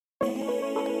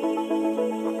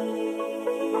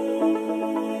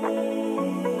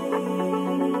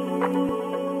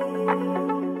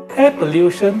air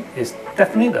pollution is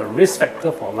definitely a risk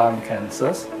factor for lung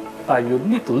cancers, but you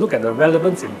need to look at the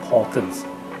relevance importance.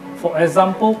 For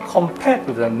example, compared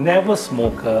to the never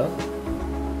smoker,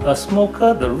 a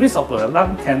smoker, the risk of a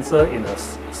lung cancer in a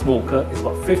smoker is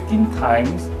about 15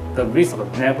 times the risk of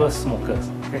a never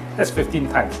smokers. Okay? That's 15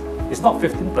 times. It's not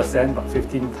 15%, but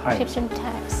 15 times. 15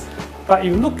 times. But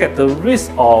you look at the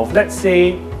risk of, let's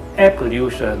say, air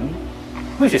pollution,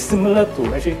 which is similar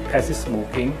to actually passive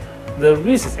smoking, the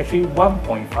risk is actually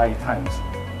 1.5 times.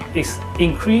 It's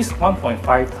increased 1.5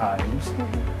 times,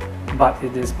 but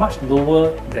it is much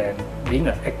lower than being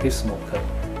an active smoker.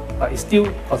 But it's still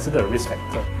considered a risk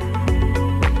factor.